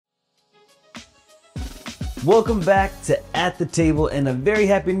Welcome back to At the Table and a very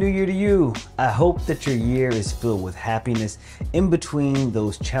happy new year to you. I hope that your year is filled with happiness in between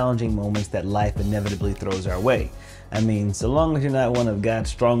those challenging moments that life inevitably throws our way. I mean, so long as you're not one of God's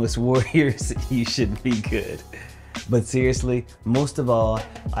strongest warriors, you should be good. But seriously, most of all,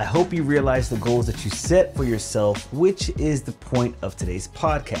 I hope you realize the goals that you set for yourself, which is the point of today's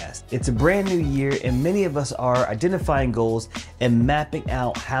podcast. It's a brand new year and many of us are identifying goals and mapping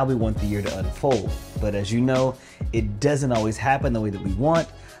out how we want the year to unfold. But as you know, it doesn't always happen the way that we want.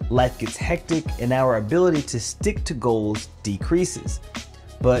 Life gets hectic and our ability to stick to goals decreases.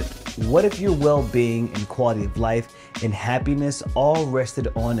 But what if your well-being and quality of life and happiness all rested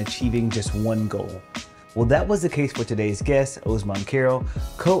on achieving just one goal? Well, that was the case for today's guest, Osman Carroll,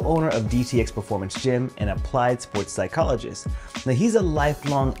 co-owner of DTX Performance Gym and applied sports psychologist. Now, he's a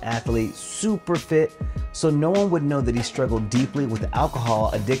lifelong athlete, super fit, so no one would know that he struggled deeply with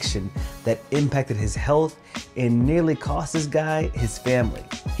alcohol addiction that impacted his health and nearly cost this guy his family.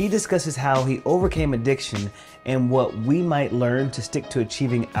 He discusses how he overcame addiction and what we might learn to stick to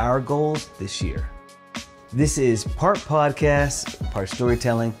achieving our goals this year. This is part podcast, part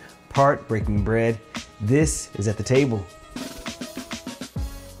storytelling, part breaking bread. This is At the Table.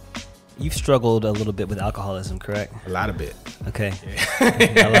 You've struggled a little bit with alcoholism, correct? A lot of it. Okay.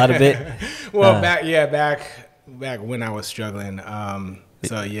 Yeah. A lot of it? Well, back when I was struggling. I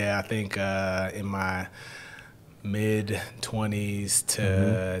think in my mid-20s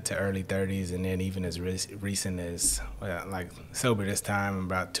to early 30s, and then even as recent as, like, sober this time,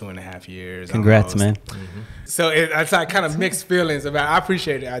 about 2.5 years. Congrats, almost. man. Mm-hmm. So it's like kind of mixed feelings about it. I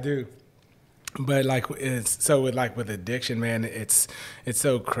appreciate it, I do. But like it's so with addiction, man, it's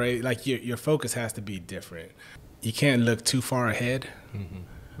so crazy. Like your focus has to be different. You can't look too far ahead,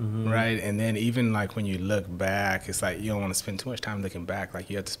 right? And then even like when you look back, it's like you don't want to spend too much time looking back. Like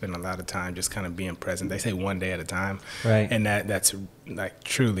you have to spend a lot of time just kind of being present. They say one day at a time, right? And that's like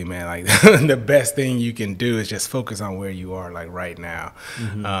truly, man, like the best thing you can do is just focus on where you are, like right now.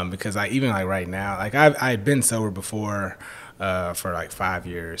 Because even like right now, like I've been sober before. For like 5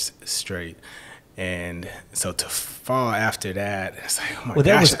 years straight. And so to fall after that, it's like, oh my gosh.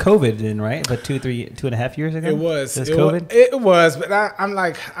 That was COVID then, right? But 2.5 years ago? It was. It was COVID? It was, but I'm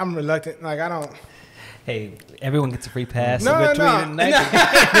reluctant. Like, I don't. Hey, everyone gets a free pass. No. In 2020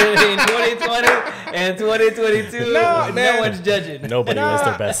 and 2022. No one's judging. Nobody was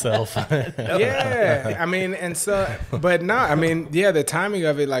their best self. Yeah, I mean, and so, but no, I mean, yeah, the timing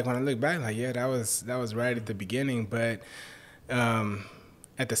of it, like when I look back, like, yeah, that was right at the beginning, but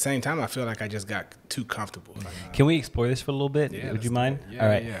at the same time, I feel like I just got too comfortable. Can we explore this for a little bit? Yeah, Would you mind? Yeah, all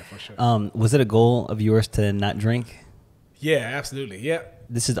right. Yeah, for sure. Was it a goal of yours to not drink? Yeah, absolutely. Yeah.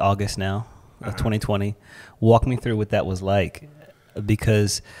 This is August now of 2020. Walk me through what that was like,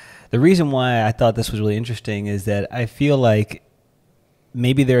 because the reason why I thought this was really interesting is that I feel like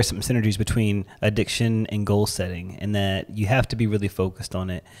maybe there are some synergies between addiction and goal setting, and that you have to be really focused on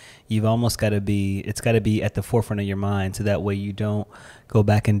it. You've almost got to be, it's got to be at the forefront of your mind, so that way you don't go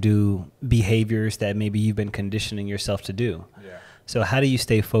back and do behaviors that maybe you've been conditioning yourself to do. Yeah. So how do you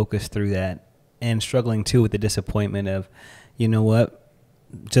stay focused through that, and struggling too with the disappointment of, you know what,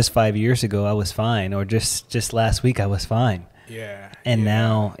 just 5 years ago I was fine, or just last week I was fine. Yeah. And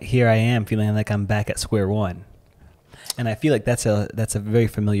now here I am feeling like I'm back at square one. And I feel like that's a very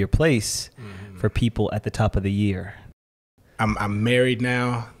familiar place for people at the top of the year. I'm married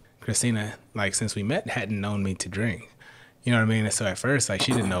now. Christina, like since we met, hadn't known me to drink. You know what I mean? And so at first, like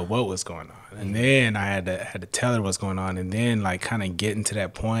she didn't know what was going on, and then I had to tell her what's going on, and then like kind of getting to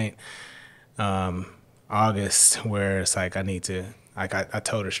that point, August, where it's like I need to, like I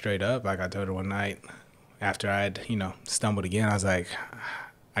told her straight up, like I told her one night after I had stumbled again, I was like,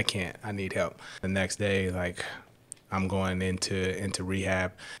 I can't, I need help. The next day, like, I'm going into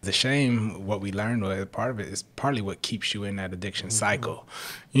rehab. The shame, what we learned was part of it is partly what keeps you in that addiction cycle.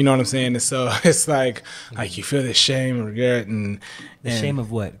 You know what I'm saying? And so it's like you feel this shame and regret and shame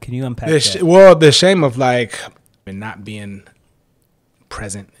of what? Can you unpack that? Well, the shame of like not being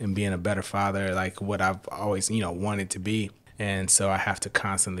present and being a better father, like what I've always wanted to be. And so I have to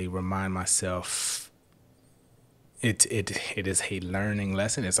constantly remind myself it is a learning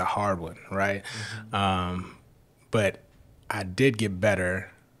lesson. It's a hard one, right? But I did get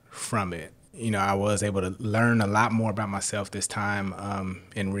better from it. I was able to learn a lot more about myself this time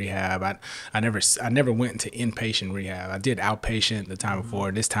in rehab. I never went into inpatient rehab. I did outpatient the time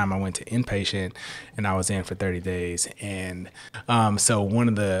before. This time I went to inpatient, and I was in for 30 days. And so one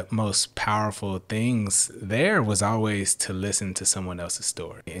of the most powerful things there was always to listen to someone else's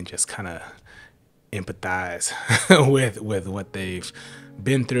story and just kind of empathize with what they've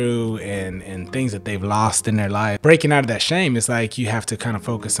been through and things that they've lost in their life. Breaking out of that shame is like you have to kind of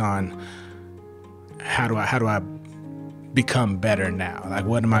focus on how do I become better now? Like,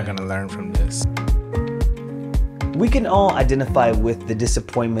 what am I going to learn from this? We can all identify with the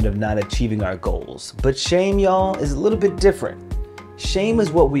disappointment of not achieving our goals, but shame, y'all, is a little bit different. Shame is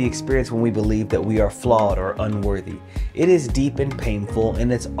what we experience when we believe that we are flawed or unworthy. It is deep and painful,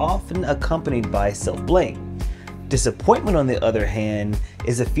 and it's often accompanied by self-blame. Disappointment, on the other hand,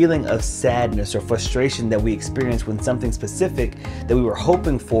 is a feeling of sadness or frustration that we experience when something specific that we were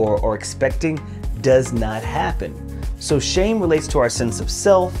hoping for or expecting does not happen. So shame relates to our sense of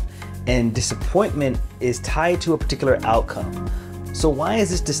self, and disappointment is tied to a particular outcome. So why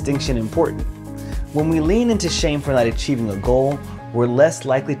is this distinction important? When we lean into shame for not achieving a goal, we're less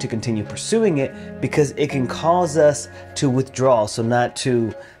likely to continue pursuing it because it can cause us to withdraw, so not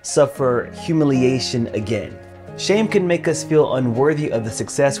to suffer humiliation again. Shame can make us feel unworthy of the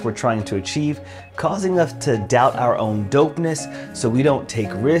success we're trying to achieve, causing us to doubt our own dopeness, so we don't take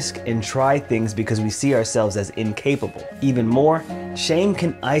risk and try things because we see ourselves as incapable. Even more, shame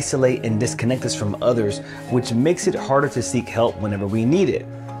can isolate and disconnect us from others, which makes it harder to seek help whenever we need it.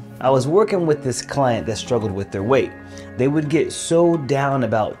 I was working with this client that struggled with their weight. They would get so down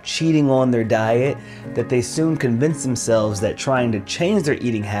about cheating on their diet that they soon convinced themselves that trying to change their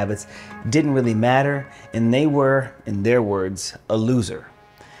eating habits didn't really matter, and they were, in their words, a loser.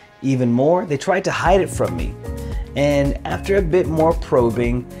 Even more, they tried to hide it from me. And after a bit more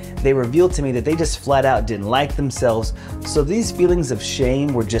probing, they revealed to me that they just flat out didn't like themselves, so these feelings of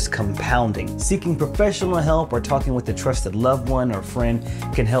shame were just compounding. Seeking professional help or talking with a trusted loved one or friend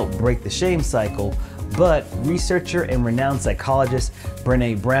can help break the shame cycle, but researcher and renowned psychologist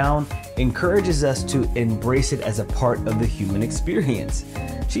Brené Brown encourages us to embrace it as a part of the human experience.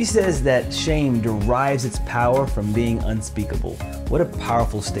 She says that shame derives its power from being unspeakable. What a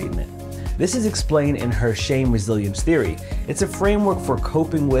powerful statement. This is explained in her shame resilience theory. It's a framework for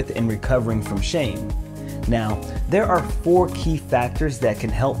coping with and recovering from shame. Now, there are 4 key factors that can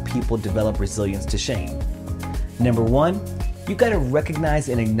help people develop resilience to shame. Number 1, you gotta recognize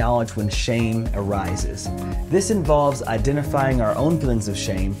and acknowledge when shame arises. This involves identifying our own feelings of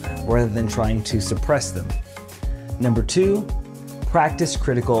shame rather than trying to suppress them. Number 2, practice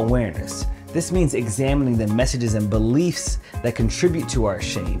critical awareness. This means examining the messages and beliefs that contribute to our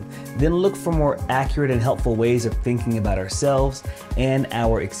shame. Then look for more accurate and helpful ways of thinking about ourselves and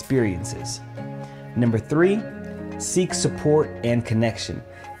our experiences. Number 3, seek support and connection.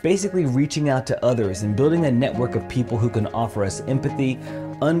 Basically reaching out to others and building a network of people who can offer us empathy,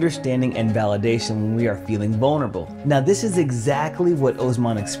 understanding, and validation when we are feeling vulnerable. Now, this is exactly what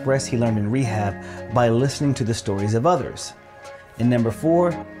Osman expressed he learned in rehab by listening to the stories of others. And number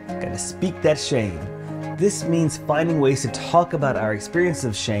 4, gotta speak that shame. This means finding ways to talk about our experience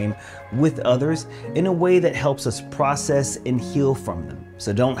of shame with others in a way that helps us process and heal from them.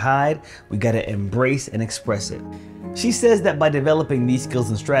 So don't hide, we gotta embrace and express it. She says that by developing these skills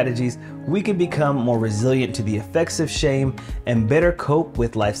and strategies, we can become more resilient to the effects of shame and better cope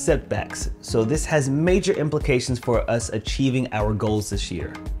with life setbacks. So this has major implications for us achieving our goals this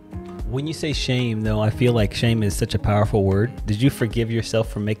year. When you say shame, though, I feel like shame is such a powerful word. Did you forgive yourself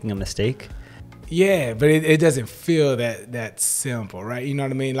for making a mistake? Yeah, but it doesn't feel that simple, right? You know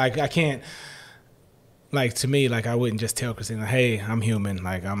what I mean? Like, I can't, like, to me, like, I wouldn't just tell Christina, hey, I'm human,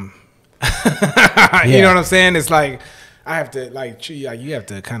 like, I'm, you know what I'm saying? It's like, I have to, like, you have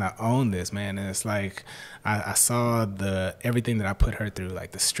to kind of own this, man. And it's like, I saw everything that I put her through,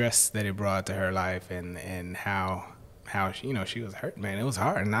 like the stress that it brought to her life and how she, you know, she was hurt, man. It was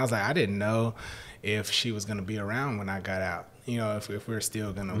hard. And I was like, I didn't know if she was going to be around when I got out, you know, if we're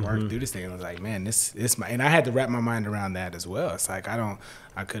still going to work through this thing. And I was like, man, this and I had to wrap my mind around that as well. It's like,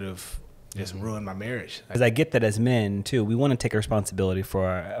 I could have just ruined my marriage. Because I get that as men too, we want to take responsibility for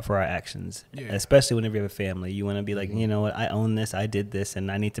our actions, especially whenever you have a family. You want to be like, you know what, I own this, I did this,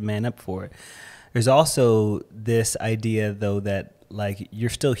 and I need to man up for it. There's also this idea though that like you're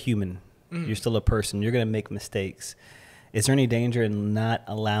still human, you're still a person, you're going to make mistakes. Is there any danger in not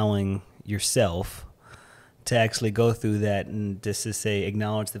allowing yourself to actually go through that and just to say,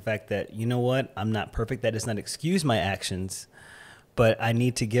 acknowledge the fact that, you know what, I'm not perfect. That does not excuse my actions, but I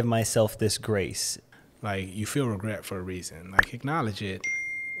need to give myself this grace. Like, you feel regret for a reason. Like, acknowledge it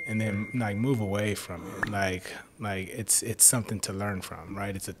and then like move away from it. Like it's something to learn from,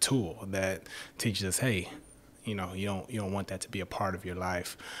 right? It's a tool that teaches us, hey, you know, you don't want that to be a part of your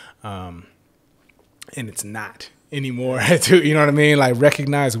life. And it's not anymore to, you know what I mean? Like,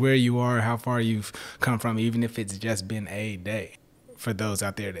 recognize where you are, how far you've come from, even if it's just been a day. For those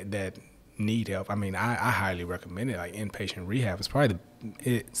out there that need help, I mean, I highly recommend it. Like inpatient rehab is probably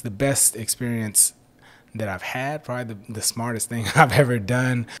it's the best experience that I've had, probably the smartest thing I've ever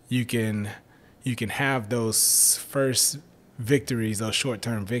done. You can have those first victories, those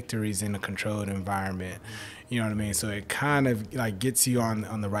short-term victories in a controlled environment. You know what I mean? So it kind of like gets you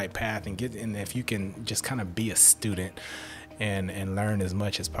on the right path, and if you can just kind of be a student and learn as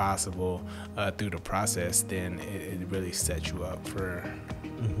much as possible through the process, then it really sets you up for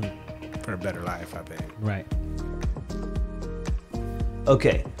a better life, I think. Right.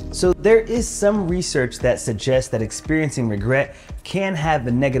 Okay, so there is some research that suggests that experiencing regret can have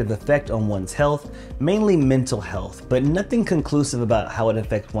a negative effect on one's health, mainly mental health, but nothing conclusive about how it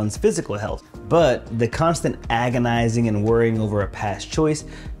affects one's physical health. But the constant agonizing and worrying over a past choice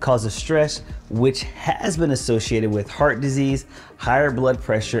causes stress, which has been associated with heart disease, higher blood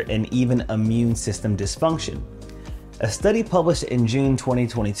pressure, and even immune system dysfunction. A study published in June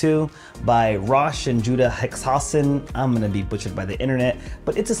 2022 by Rosh and Judah Hexhausen, I'm gonna be butchered by the internet,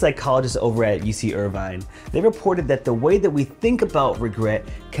 but it's a psychologist over at UC Irvine. They reported that the way that we think about regret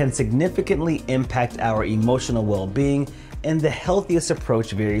can significantly impact our emotional well-being, and the healthiest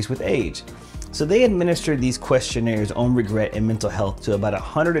approach varies with age. So they administered these questionnaires on regret and mental health to about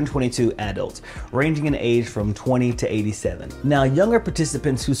 122 adults, ranging in age from 20 to 87. Now, younger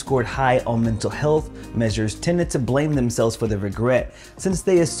participants who scored high on mental health measures tended to blame themselves for the regret, since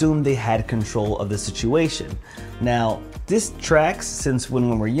they assumed they had control of the situation. Now, this tracks, since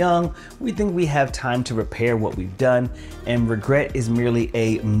when we're young, we think we have time to repair what we've done, and regret is merely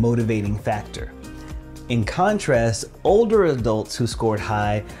a motivating factor. In contrast, older adults who scored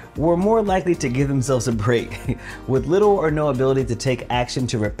high were more likely to give themselves a break. With little or no ability to take action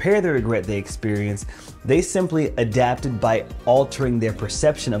to repair the regret they experienced, they simply adapted by altering their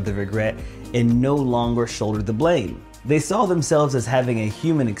perception of the regret and no longer shouldered the blame. They saw themselves as having a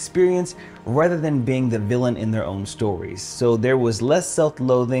human experience rather than being the villain in their own stories. So there was less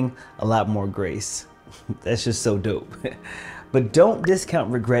self-loathing, a lot more grace. That's just so dope. But don't discount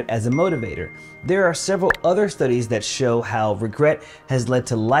regret as a motivator. There are several other studies that show how regret has led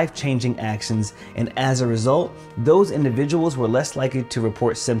to life-changing actions, and as a result, those individuals were less likely to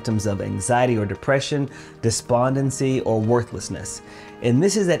report symptoms of anxiety or depression, despondency, or worthlessness. And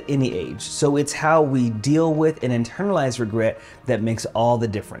this is at any age, so it's how we deal with and internalize regret that makes all the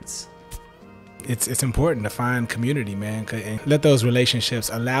difference. It's important to find community, man, and let those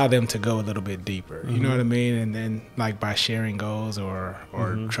relationships allow them to go a little bit deeper. You know what I mean? And then like by sharing goals or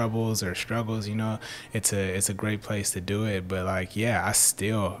troubles or struggles, you know, it's a great place to do it. But like, yeah, I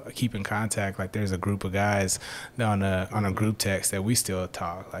still keep in contact. Like there's a group of guys on a group text that we still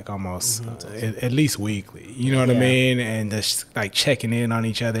talk like almost at least weekly. You know what I mean? And just like checking in on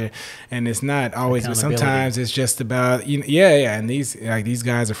each other. And it's not always, but sometimes it's just about, you know, and these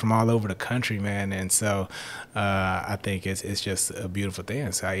guys are from all over the country, man. And so I think it's just a beautiful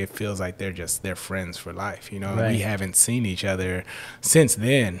thing. So it feels like they're friends for life. You know, we haven't seen each other since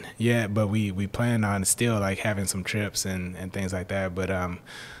then yet, but we plan on still like having some trips and things like that. But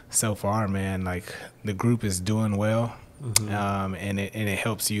so far, man, like the group is doing well, and it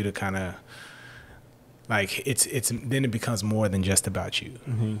helps you to kind of like it's then it becomes more than just about you.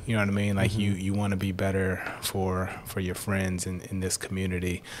 You know what I mean? Like you want to be better for your friends in this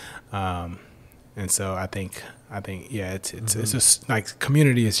community. And so I think yeah, it's just like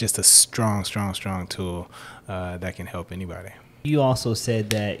community is just a strong tool that can help anybody. You also said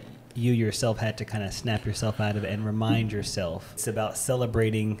that you yourself had to kind of snap yourself out of it and remind yourself. It's about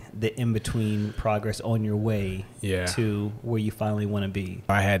celebrating the in-between progress on your way to where you finally want to be.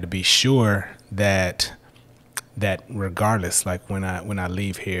 I had to be sure that regardless, like when I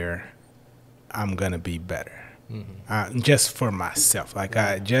leave here, I'm gonna be better. Just for myself, like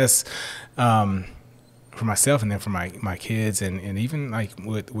I just for myself, and then for my kids, and even like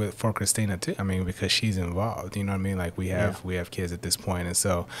for Christina too. I mean, because she's involved, you know what I mean? Like we have kids at this point, and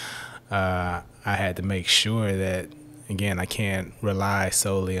so I had to make sure that, again, I can't rely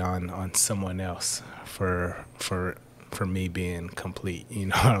solely on someone else for me being complete, you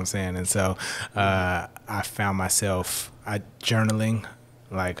know what I'm saying? And so I found myself journaling.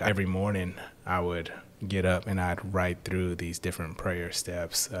 Like every morning I would get up and I'd write through these different prayer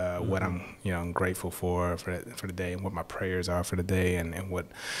steps, what I'm grateful for the day, and what my prayers are for the day, and what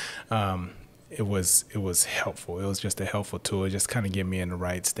it was helpful. It was just a helpful tool. It just kind of get me in the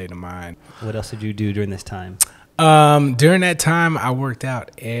right state of mind. What else did you do during this time? During that time, I worked out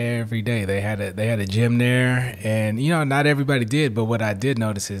every day. They had a gym there, and not everybody did. But what I did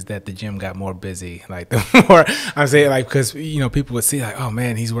notice is that the gym got more busy. Like the more I'm saying, like because people would see like, oh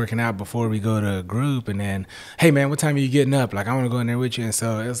man, he's working out before we go to a group, and then hey man, what time are you getting up? Like I want to go in there with you. And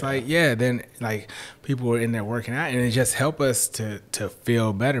so it's like then like people were in there working out, and it just helped us to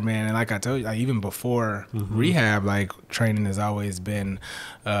feel better, man. And like I told you, like even before rehab, like training has always been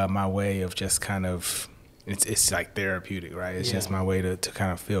my way of just kind of. It's like therapeutic, right? It's just my way to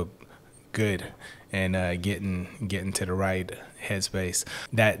kind of feel good and getting to the right headspace.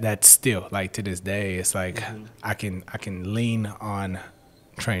 That's still like to this day. It's like I can lean on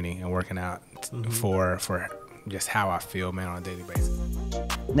training and working out for just how I feel, man, on a daily basis.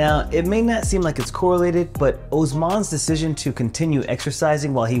 Now, it may not seem like it's correlated, but Osman's decision to continue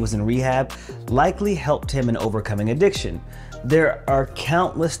exercising while he was in rehab likely helped him in overcoming addiction. There are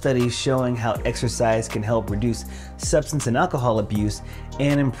countless studies showing how exercise can help reduce substance and alcohol abuse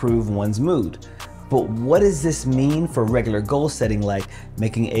and improve one's mood. But what does this mean for regular goal setting like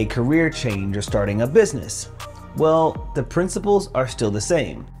making a career change or starting a business? Well, the principles are still the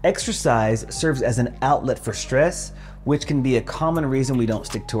same. Exercise serves as an outlet for stress, which can be a common reason we don't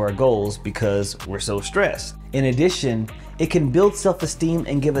stick to our goals because we're so stressed. In addition, it can build self-esteem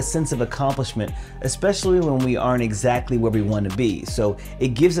and give a sense of accomplishment, especially when we aren't exactly where we want to be. So it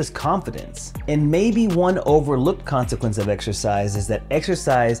gives us confidence. And maybe one overlooked consequence of exercise is that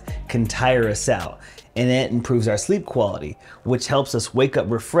exercise can tire us out, and it improves our sleep quality, which helps us wake up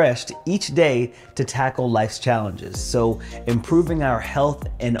refreshed each day to tackle life's challenges, so improving our health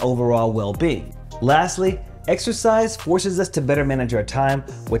and overall well-being. Lastly, exercise forces us to better manage our time,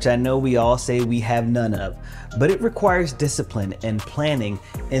 which I know we all say we have none of, but it requires discipline and planning,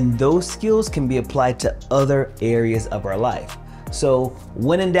 and those skills can be applied to other areas of our life. So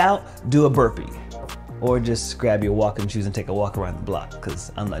when in doubt, do a burpee, or just grab your walking shoes and take a walk around the block,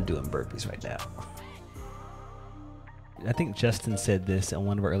 because I'm not doing burpees right now. I think Justin said this on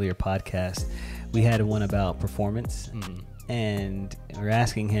one of our earlier podcasts. We had one about performance, and we're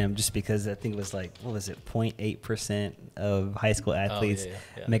asking him just because I think it was like, what was it, 0.8% of high school athletes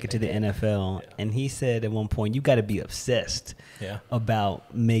make it to the NFL. And he said at one point, you got to be obsessed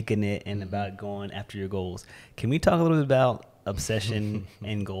about making it and about going after your goals. Can we talk a little bit about obsession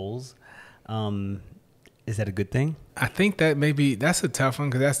and goals? Is that a good thing? I think that that's a tough one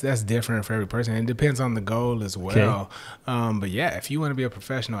because that's different for every person. It depends on the goal as well. Okay. But yeah, if you want to be a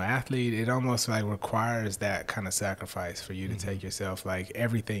professional athlete, it almost like requires that kind of sacrifice for you to take yourself. Like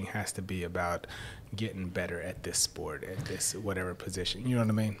everything has to be about getting better at this sport, at this whatever position. You know what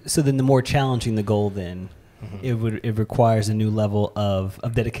I mean? So then the more challenging the goal, then it requires a new level of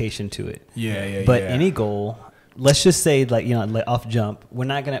dedication to it. But any goal. Let's just say, like, like off jump, we're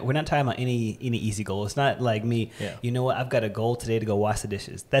not talking about any easy goal. It's not like me, you know what, I've got a goal today to go wash the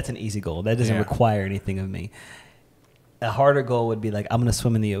dishes. That's an easy goal. That doesn't require anything of me. A harder goal would be like, I'm going to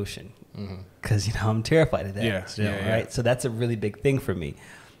swim in the ocean because, I'm terrified of that. Right? So that's a really big thing for me.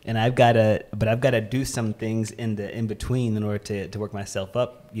 And I've got to do some things in between in order to work myself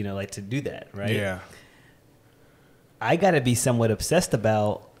up, like to do that. Right. Yeah. I got to be somewhat obsessed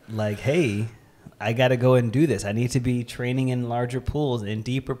about like, hey, I got to go and do this. I need to be training in larger pools and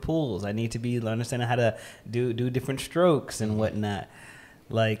deeper pools. I need to be understanding how to do different strokes and whatnot.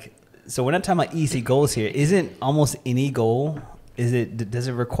 Like, so we're not talking about easy goals here. Isn't almost any goal, does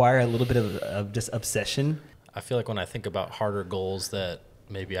it require a little bit of just obsession? I feel like when I think about harder goals that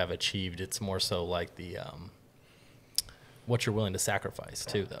maybe I've achieved, it's more so like the what you're willing to sacrifice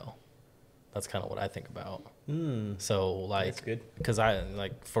too, though. That's kind of what I think about. So like, that's good. Because I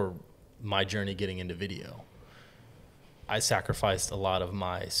like for my journey getting into video, I sacrificed a lot of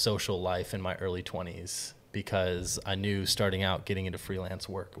my social life in my early 20s because I knew starting out getting into freelance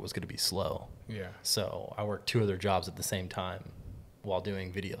work was going to be slow. Yeah. So I worked 2 other jobs at the same time while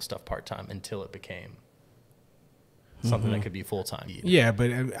doing video stuff part-time until it became something that could be full-time. Yeah, but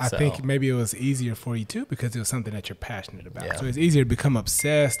I think maybe it was easier for you too because it was something that you're passionate about. Yeah. So it's easier to become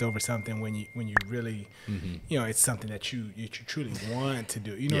obsessed over something when you really, it's something that you truly want to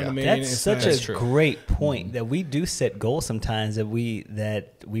do. You know what I mean? That's such a great point that we do set goals sometimes that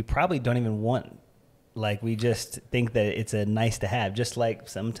we probably don't even want. Like we just think that it's a nice to have, just like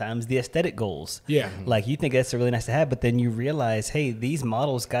sometimes the aesthetic goals. Yeah. Like you think that's a really nice to have, but then you realize, hey, these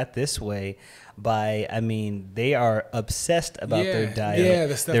models got this way they are obsessed about their diet. Yeah,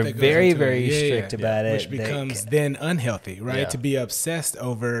 the stuff they're very, very strict about it. Which becomes then unhealthy, right? Yeah. To be obsessed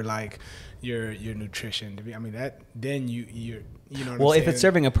over like your nutrition. To be, then you're you know what well, I'm if it's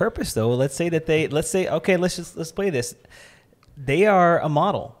serving a purpose though, let's say okay, let's play this. They are a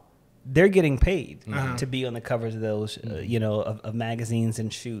model. they're getting paid to be on the covers of those, of magazines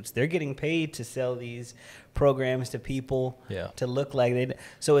and shoots. They're getting paid to sell these programs to people to look like they.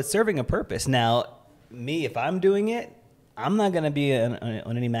 So it's serving a purpose. Now, me, if I'm doing it, I'm not going to be on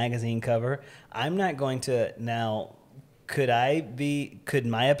any magazine cover. I'm not going to now. Could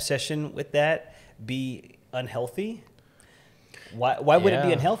my obsession with that be unhealthy? Why would it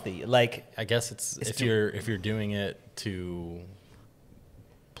be unhealthy? Like, I guess it's if you're doing it to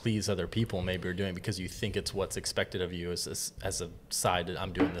please other people, maybe you're doing it because you think it's what's expected of you as a side.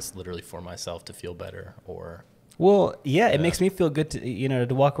 I'm doing this literally for myself to feel better, or it makes me feel good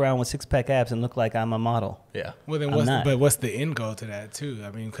to walk around with 6-pack abs and look like I'm a model. Yeah. Well, then what's the end goal to that too?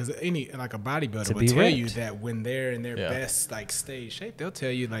 I mean, because a bodybuilder will tell you that when they're in their best like stage shape, they'll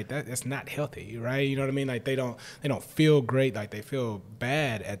tell you like that's not healthy, right? You know what I mean? Like they don't feel great, like they feel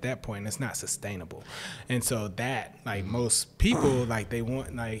bad at that point. And it's not sustainable, and so that like most people like they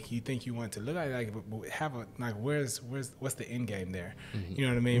want like you think you want to look like have a like what's the end game there? You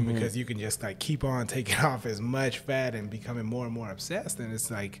know what I mean? Because you can just like keep on taking off as much fat and becoming more and more obsessed, and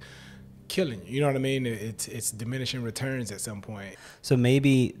it's like killing you. You know what I mean? It's diminishing returns at some point. So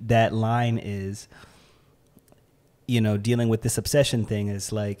maybe that line is, dealing with this obsession thing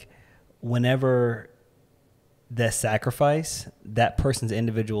is like whenever the sacrifice, that person's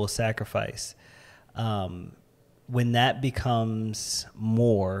individual sacrifice, when that becomes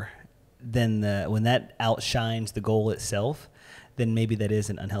more than when that outshines the goal itself, then maybe that is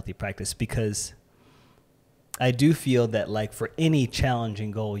an unhealthy practice. Because I do feel that like for any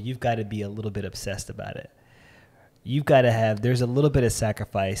challenging goal, you've got to be a little bit obsessed about it. You've got to there's a little bit of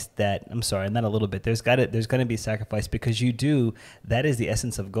sacrifice there's going to be sacrifice because that is the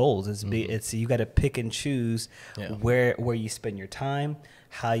essence of goals. It's you got to pick and choose where you spend your time,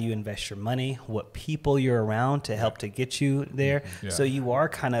 how you invest your money, what people you're around to help to get you there. Yeah. So you are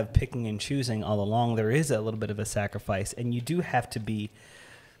kind of picking and choosing all along. There is a little bit of a sacrifice, and you do have to be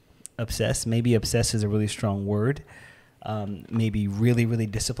obsessed. Maybe obsessed is a really strong word. Maybe really, really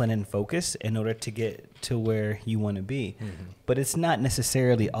disciplined and focused in order to get to where you want to be. But it's not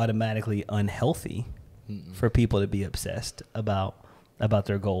necessarily automatically unhealthy for people to be obsessed about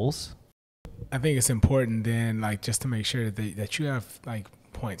their goals. I think it's important then, like, just to make sure that you have like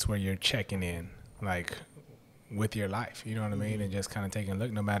points where you're checking in, like, with your life. You know what I mean? And just kind of taking a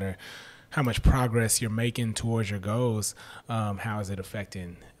look, no matter how much progress you're making towards your goals, how is it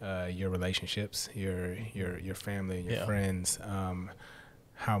affecting your relationships, your family, and your friends?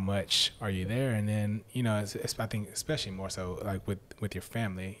 How much are you there? And then, I think especially more so like with your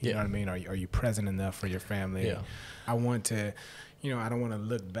family, you know what I mean? Are you present enough for your family? Yeah. I want to, I don't want to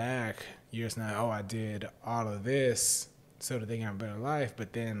look back years now, I did all of this so that they can have a better life,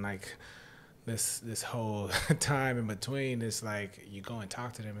 but then like this whole time in between, it's like you go and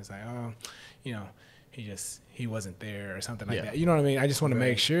talk to them, it's like, he wasn't there or something like that. You know what I mean? I just want to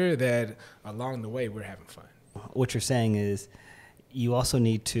make sure that along the way we're having fun. What you're saying is you also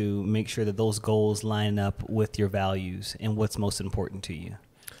need to make sure that those goals line up with your values and what's most important to you.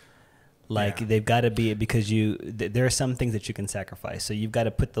 Like they've got to be, because there are some things that you can sacrifice. So you've got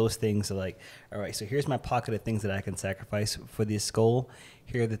to put those things like, all right, so here's my pocket of things that I can sacrifice for this goal.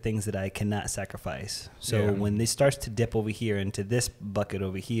 Here are the things that I cannot sacrifice. So when this starts to dip over here into this bucket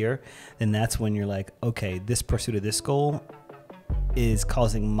over here, then that's when you're like, okay, this pursuit of this goal is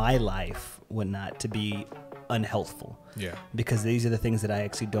causing my life whatnot to be unhealthful. Yeah. Because these are the things that I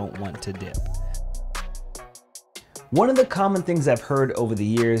actually don't want to dip. One of the common things I've heard over the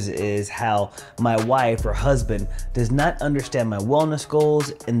years is how my wife or husband does not understand my wellness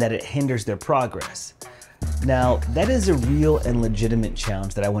goals and that it hinders their progress. Now, that is a real and legitimate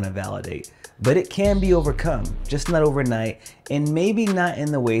challenge that I want to validate, but it can be overcome, just not overnight, and maybe not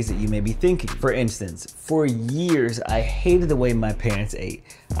in the ways that you may be thinking. For instance, for years, I hated the way my parents ate.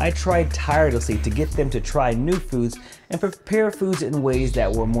 I tried tirelessly to get them to try new foods and prepare foods in ways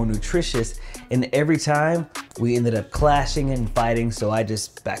that were more nutritious, and every time we ended up clashing and fighting, so I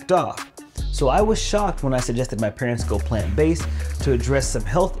just backed off. So I was shocked when I suggested my parents go plant-based to address some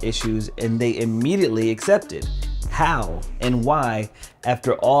health issues, and they immediately accepted. How and why,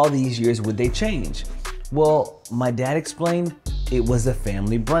 after all these years, would they change? Well, my dad explained it was the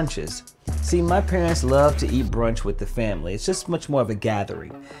family brunches. See, my parents love to eat brunch with the family. It's just much more of a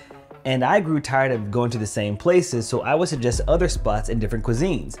gathering. And I grew tired of going to the same places, so I would suggest other spots and different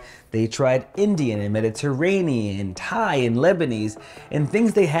cuisines. They tried Indian and Mediterranean, Thai and Lebanese, and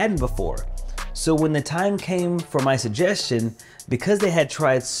things they hadn't before. So when the time came for my suggestion, because they had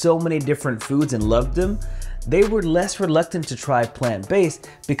tried so many different foods and loved them, they were less reluctant to try plant-based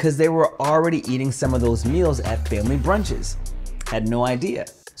because they were already eating some of those meals at family brunches. Had no idea.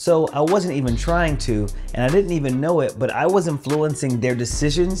 So I wasn't even trying to, and I didn't even know it, but I was influencing their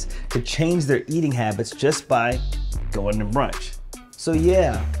decisions to change their eating habits just by going to brunch. So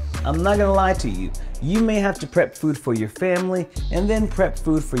yeah, I'm not gonna lie to you. You may have to prep food for your family and then prep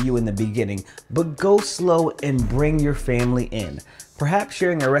food for you in the beginning, but go slow and bring your family in. Perhaps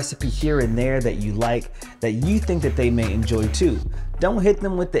sharing a recipe here and there that you like, that you think that they may enjoy too. Don't hit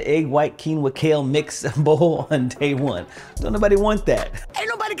them with the egg white quinoa kale mix bowl on day one. Don't nobody want that. Ain't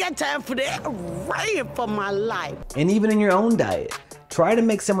nobody got time for that. I'm running for my life. And even in your own diet, try to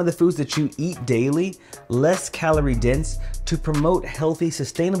make some of the foods that you eat daily less calorie dense to promote healthy,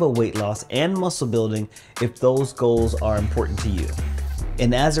 sustainable weight loss and muscle building if those goals are important to you.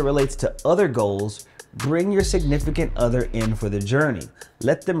 And as it relates to other goals, bring your significant other in for the journey.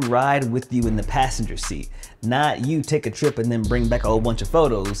 Let them ride with you in the passenger seat. Not you take a trip and then bring back a whole bunch of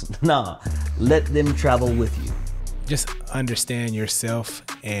photos. Nah, let them travel with you. Just understand yourself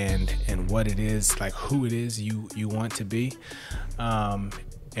and what it is, like who it is you want to be, and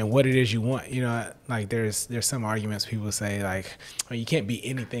what it is you want. You know, like there's some arguments people say like, oh, you can't be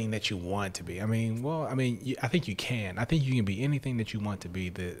anything that you want to be. I mean, well, I think you can. I think you can be anything that you want to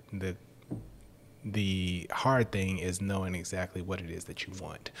be. The hard thing is knowing exactly what it is that you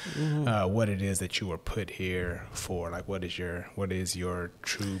want, what it is that you were put here for. Like, what is your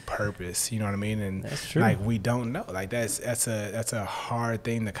true purpose? You know what I mean? And that's true. Like, we don't know. Like, that's a hard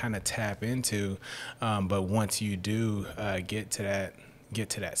thing to kind of tap into. But once you do get to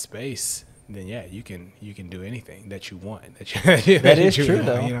that space, then yeah, you can do anything that you want. That is true, want,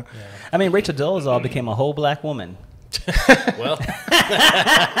 though. You know? Yeah. I mean, Rachel Dolezal became a whole black woman. Well,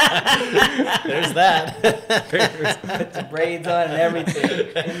 there's that. Put the braids on and everything.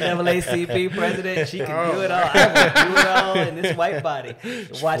 NAACP president, she can do it all. I will do it all in this white body.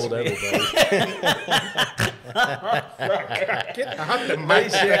 Watch me. Get off the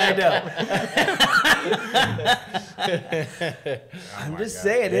mic. I'm just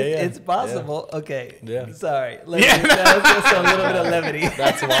saying, it's possible. Yeah. Okay. Yeah. Sorry. Let's just a little bit of levity.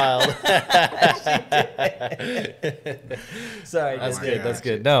 That's wild. Sorry. That's good. That's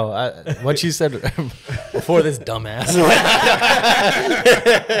good. No, what you said before this dumbass.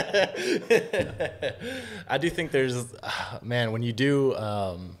 I do think there's, man, when you do,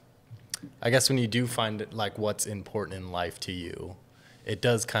 I guess when you do find like what's important in life to you, it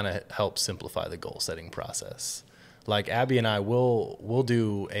does kind of help simplify the goal setting process. Like Abby and I we'll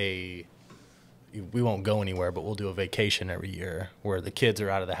do we won't go anywhere, but we'll do a vacation every year where the kids are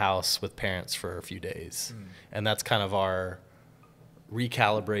out of the house with parents for a few days. And that's kind of our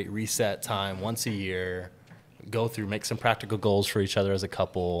recalibrate, reset time once a year, go through, make some practical goals for each other as a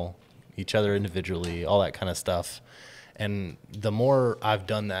couple, each other individually, all that kind of stuff. And the more I've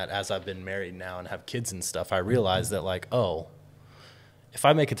done that as I've been married now and have kids and stuff, I realize that like, oh, if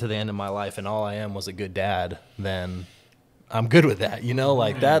I make it to the end of my life and all I am was a good dad, then I'm good with that. You know,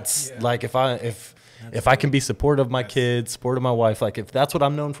 like that's like if I can be supportive of my kids, supportive of my wife, like if that's what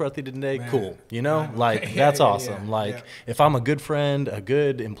I'm known for at the end of the day, cool. You know, like that's awesome. Like if I'm a good friend, a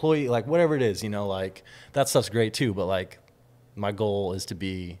good employee, like whatever it is, you know, like that stuff's great too. But like my goal is to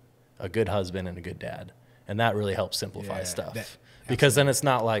be a good husband and a good dad. And that really helps simplify stuff. Because then it's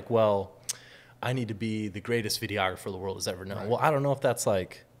not like, well, I need to be the greatest videographer the world has ever known. Right. Well, I don't know if that's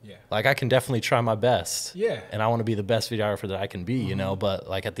like, like I can definitely try my best. Yeah. And I want to be the best videographer that I can be, you know, but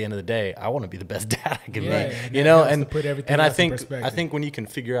like at the end of the day, I want to be the best dad I can be, you know, and I think when you can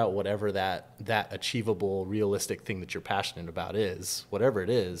figure out whatever that achievable, realistic thing that you're passionate about is, whatever it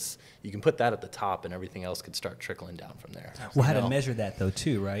is, you can put that at the top and everything else could start trickling down from there. Well, how to measure that though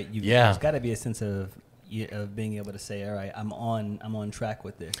too, right? There's got to be a sense of being able to say, all right, I'm on track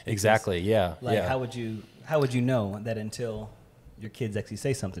with this. Exactly. Yeah. Like how would you know that until your kids actually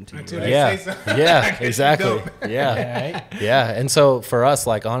say something to you? Right? Yeah, exactly. Yeah. Yeah. And so for us,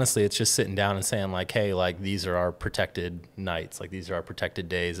 like, honestly, it's just sitting down and saying like, hey, like these are our protected nights. Like these are our protected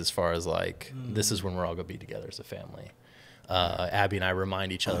days as far as like, this is when we're all going to be together as a family. Abby and I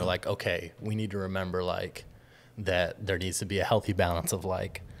remind each other like, okay, we need to remember like that there needs to be a healthy balance of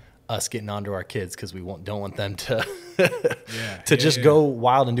like, us getting onto our kids because we don't want them to just go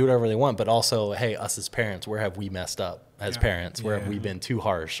wild and do whatever they want, but also, hey, us as parents, where have we messed up as parents? Where have we been too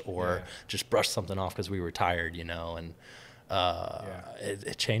harsh or just brushed something off because we were tired, you know? And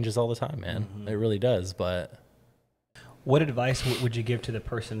it changes all the time, man. It really does. But what advice would you give to the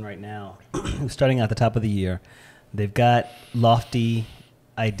person right now who's starting out the top of the year? They've got lofty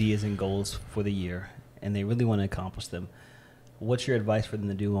ideas and goals for the year, and they really want to accomplish them. What's your advice for them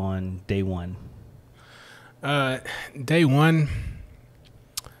to do on day one? Day one,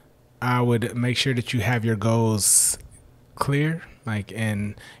 I would make sure that you have your goals clear. Like,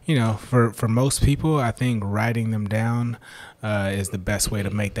 and for most people, I think writing them down is the best way to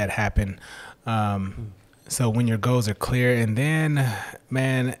make that happen. So when your goals are clear, and then,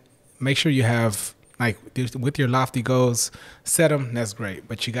 man, make sure you have, like, with your lofty goals, set them, that's great,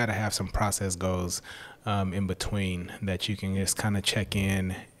 but you got to have some process goals in between that you can just kind of check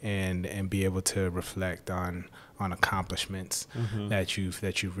in and be able to reflect on accomplishments that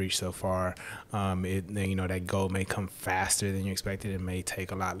you've reached so far. That goal may come faster than you expected. It may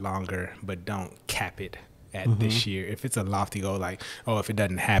take a lot longer, but don't cap it at this year. If it's a lofty goal, like, if it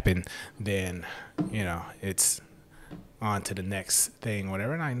doesn't happen, then it's on to the next thing,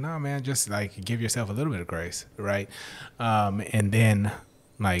 whatever. And no, man, just like give yourself a little bit of grace, right? And then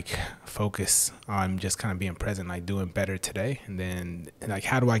like focus on just kind of being present, like doing better today. And then like,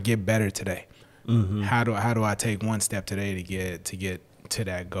 how do I get better today? How do I take one step today to get to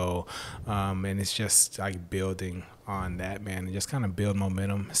that goal? And it's just like building on that, man, and just kind of build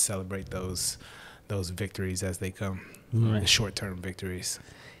momentum, celebrate those victories as they come, the short-term victories.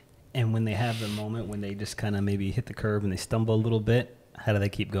 And when they have the moment when they just kind of maybe hit the curb and they stumble a little bit, how do they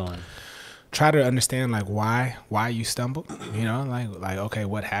keep going? Try to understand like why you stumbled, like okay,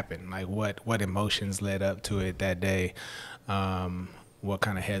 what happened? Like what emotions led up to it that day? What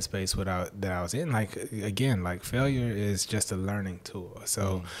kind of headspace that I was in? Like, again, like failure is just a learning tool.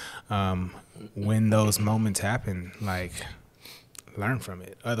 So when those moments happen, like learn from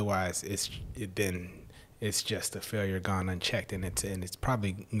it. Otherwise, it's just a failure gone unchecked, and it's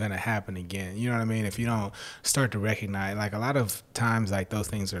probably gonna happen again. You know what I mean? If you don't start to recognize, like a lot of times, like those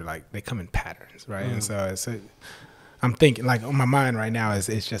things are like they come in patterns, right? And so I'm thinking, like, on my mind right now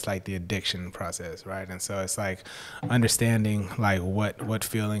it's just like the addiction process, right? And so it's like understanding like what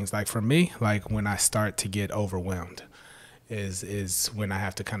feelings, like for me, like when I start to get overwhelmed is when I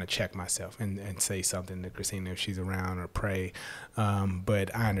have to kind of check myself and say something to Christina if she's around, or pray.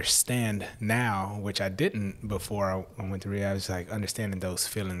 But I understand now, which I didn't before I went to rehab, is like understanding those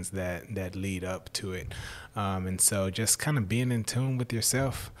feelings that lead up to it. And so just kind of being in tune with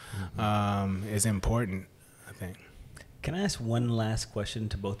yourself is important, I think. Can I ask one last question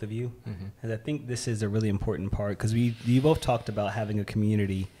to both of you? Because I think this is a really important part, because you both talked about having a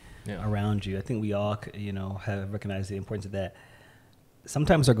community around you. I think we all, have recognized the importance of that.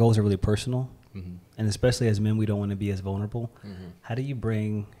 Sometimes our goals are really personal, and especially as men, we don't want to be as vulnerable. How do you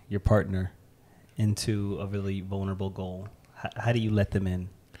bring your partner into a really vulnerable goal? How do you let them in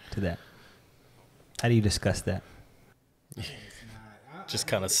to that? How do you discuss that? Just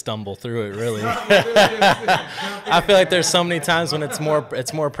kind of stumble through it, really. I feel like there's so many times when it's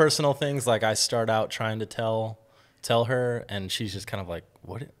more personal things. Like I start out trying to tell her, and she's just kind of like,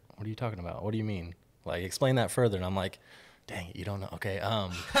 what are you talking about? What do you mean? Like, explain that further. And I'm like, dang it, you don't know. Okay.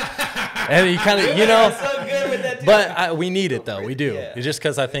 And you kind of, so good with that too. But we need it though. We do. Yeah. It's just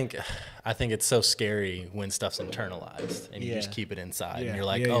because I think it's so scary when stuff's internalized and you just keep it inside. And you're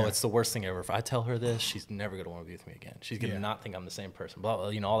like, it's the worst thing ever. If I tell her this, she's never going to want to be with me again. She's going to not think I'm the same person, blah,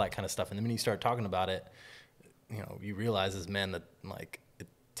 blah, all that kind of stuff. And then when you start talking about it, you realize as men that like,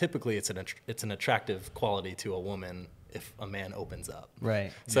 typically it's an attractive quality to a woman if a man opens up.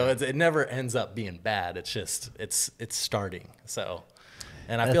 Right. So it never ends up being bad. It's just, it's starting. So,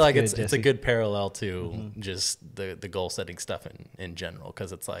 and I feel like it's a good parallel to just the goal setting stuff in general.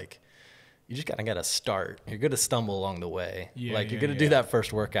 Cause it's like, you just got to start. You're going to stumble along the way. You're going to do that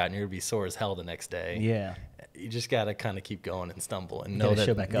first workout and you're going to be sore as hell the next day. Yeah. You just got to kind of keep going and stumble and know that,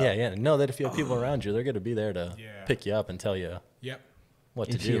 show back up. Know that if you have people around you, they're going to be there to pick you up and tell you. What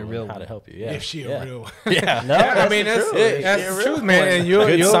to do and how to help you. Yeah. If she a real. No, I mean, that's the truth, man. And you'll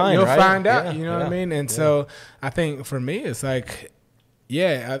right? Find out, you know what I mean? And so I think for me, it's like,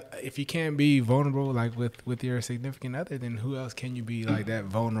 if you can't be vulnerable, like with your significant other, then who else can you be like that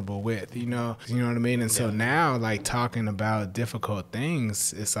vulnerable with, you know what I mean? And so now, like talking about difficult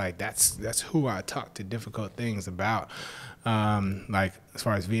things, it's like, that's who I talk to difficult things about. Like as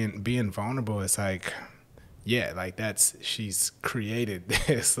far as being vulnerable, it's like, like she's created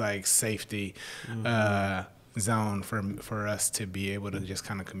this like safety zone for us to be able to just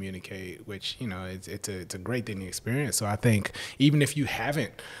kind of communicate, which it's a great thing to experience. So I think even if you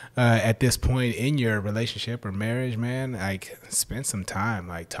haven't at this point in your relationship or marriage, man, like spend some time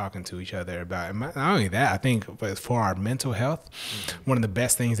like talking to each other about it. Not only that, I think but for our mental health, one of the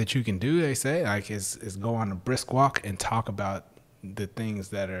best things that you can do, they say, like is go on a brisk walk and talk about the things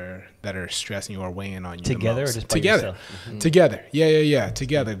that are stressing you or weighing on you together, the most. Or just by yourself? Together.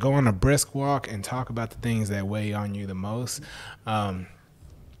 Together. Go on a brisk walk and talk about the things that weigh on you the most.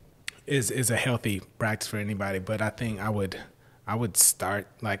 Is a healthy practice for anybody, but I think I would I would start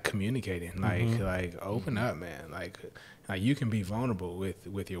like communicating, like open up, man. Like you can be vulnerable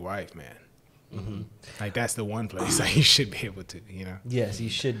with your wife, man. Like that's the one place that you should be able to, you know. Yes, you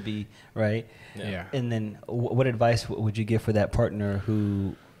should be, right? Yeah. And then what advice would you give for that partner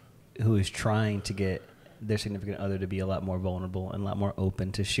who is trying to get their significant other to be a lot more vulnerable and a lot more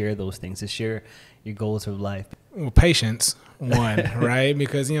open to share those things, to share your goals of life? Well, patience, one, right?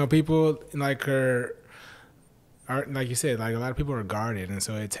 Because, you know, people like are like you said, like a lot of people are guarded, and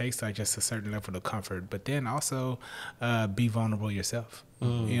so it takes like just a certain level of comfort. But then also be vulnerable yourself,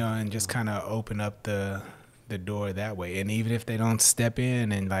 you know, and just kind of open up the door that way. And even if they don't step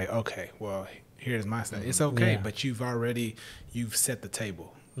in and like, okay, well, here's my stuff, it's okay. But you've set the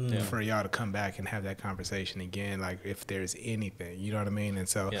table for y'all to come back and have that conversation again. Like if there's anything, you know what I mean? And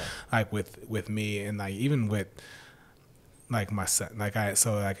so like with me and like even with like my son, like I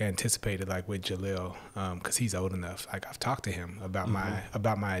anticipated like with Jalil, cause he's old enough. Like I've talked to him about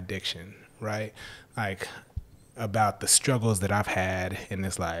my addiction, right? Like about the struggles that I've had in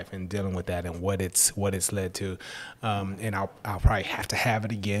this life and dealing with that and what it's led to. And I'll probably have to have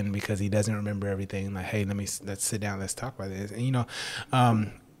it again because he doesn't remember everything. Like, hey, let's sit down, let's talk about this. And you know,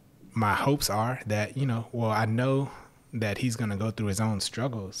 my hopes are that, you know, well, I know that he's gonna go through his own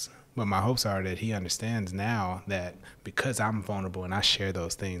struggles. But my hopes are that he understands now that because I'm vulnerable and I share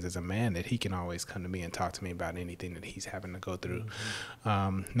those things as a man, that he can always come to me and talk to me about anything that he's having to go through,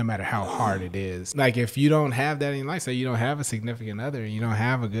 no matter how hard it is. Like if you don't have that in your life, say you don't have a significant other, you don't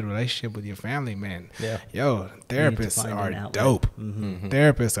have a good relationship with your family, man, yo, therapists are dope.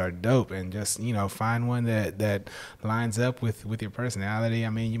 Therapists are dope. And just, you know, find one that lines up with your personality. I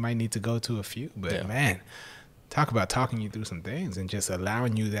mean, you might need to go to a few, but man, talk about talking you through some things and just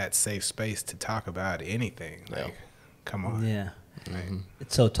allowing you that safe space to talk about anything. Like, come on. Yeah.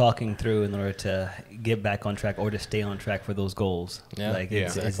 So talking through in order to get back on track or to stay on track for those goals. Yeah. Like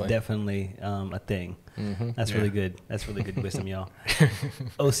it's definitely a thing. That's really good. That's really good wisdom, y'all.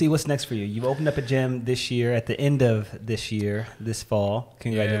 OC, what's next for you? You've opened up a gym this year at the end of this year, this fall.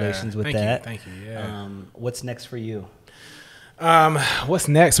 Congratulations with that. Thank you. Yeah. What's next for you? What's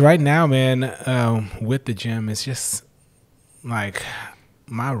next right now, man, with the gym is just like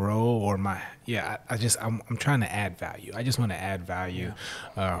my role or I'm trying to add value. I just want to add value,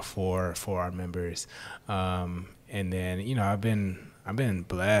 for our members. And then, you know, I've been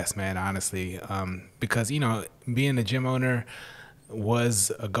blessed, man, honestly, because, you know, being a gym owner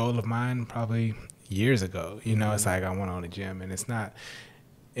was a goal of mine probably years ago. You know, it's like I want to own a gym, and it's not.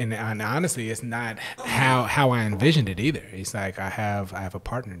 And honestly, it's not how I envisioned it either. It's like I have a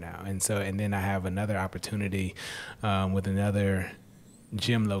partner now, and then I have another opportunity with another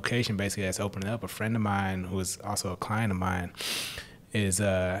gym location, basically that's opening up. A friend of mine who is also a client of mine is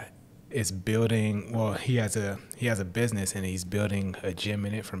building. Well, he has a business, and he's building a gym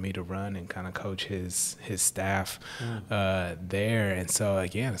in it for me to run and kind of coach his staff there. And so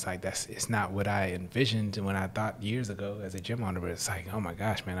again, it's like it's not what I envisioned when I thought years ago as a gym owner. But it's like, oh my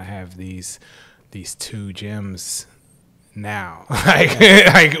gosh, man, I have these two gyms now,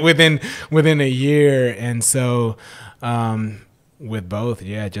 like within a year. And so with both,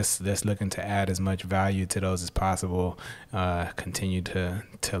 just looking to add as much value to those as possible, continue to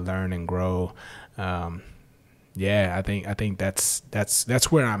learn and grow. I think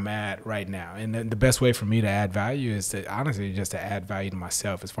that's where I'm at right now. And the best way for me to add value is to honestly just to add value to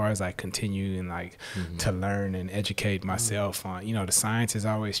myself, as far as like continue and like to learn and educate myself on, you know, the science is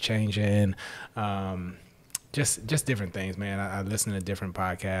always changing. Just different things, man. I listen to different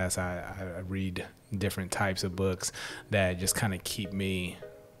podcasts. I read different types of books that just kind of keep me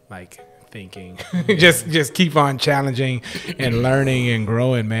like thinking, just keep on challenging and learning and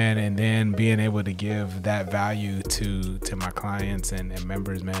growing, man. And then being able to give that value to my clients and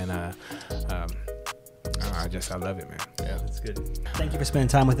members, man. I love it, man. Yeah, that's good. Thank you for spending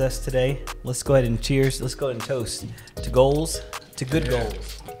time with us today. Let's go ahead and cheers. Let's go ahead and toast to goals, to good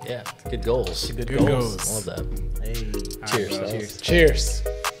goals. Yeah, good goals. To good goals. Love that. Hey, cheers. Cheers.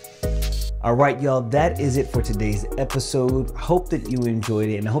 All right, y'all, that is it for today's episode. Hope that you enjoyed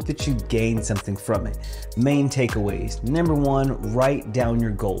it, and I hope that you gained something from it. Main takeaways. Number 1, write down your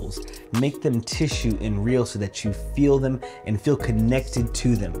goals. Make them tissue and real so that you feel them and feel connected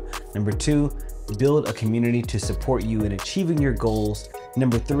to them. Number 2, build a community to support you in achieving your goals.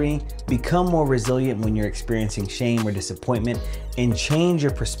 Number 3, become more resilient when you're experiencing shame or disappointment, and change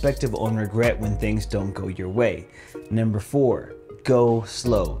your perspective on regret when things don't go your way. Number 4, go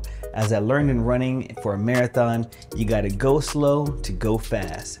slow. As I learned in running for a marathon, you gotta go slow to go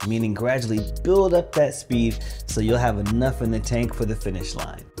fast, meaning gradually build up that speed so you'll have enough in the tank for the finish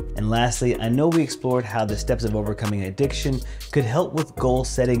line. And lastly, I know we explored how the steps of overcoming addiction could help with goal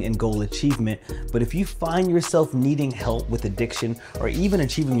setting and goal achievement, but if you find yourself needing help with addiction or even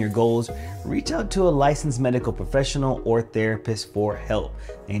achieving your goals, reach out to a licensed medical professional or therapist for help.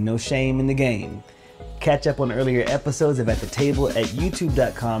 Ain't no shame in the game. Catch up on earlier episodes of At the Table at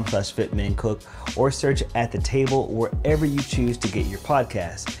youtube.com/fitmancook or search At the Table wherever you choose to get your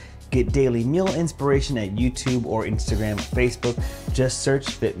podcast. Get daily meal inspiration at YouTube or Instagram or Facebook. Just search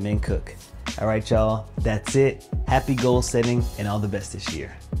Fitman Cook. All right, y'all, that's it. Happy goal setting and all the best this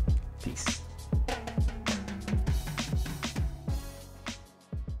year. Peace.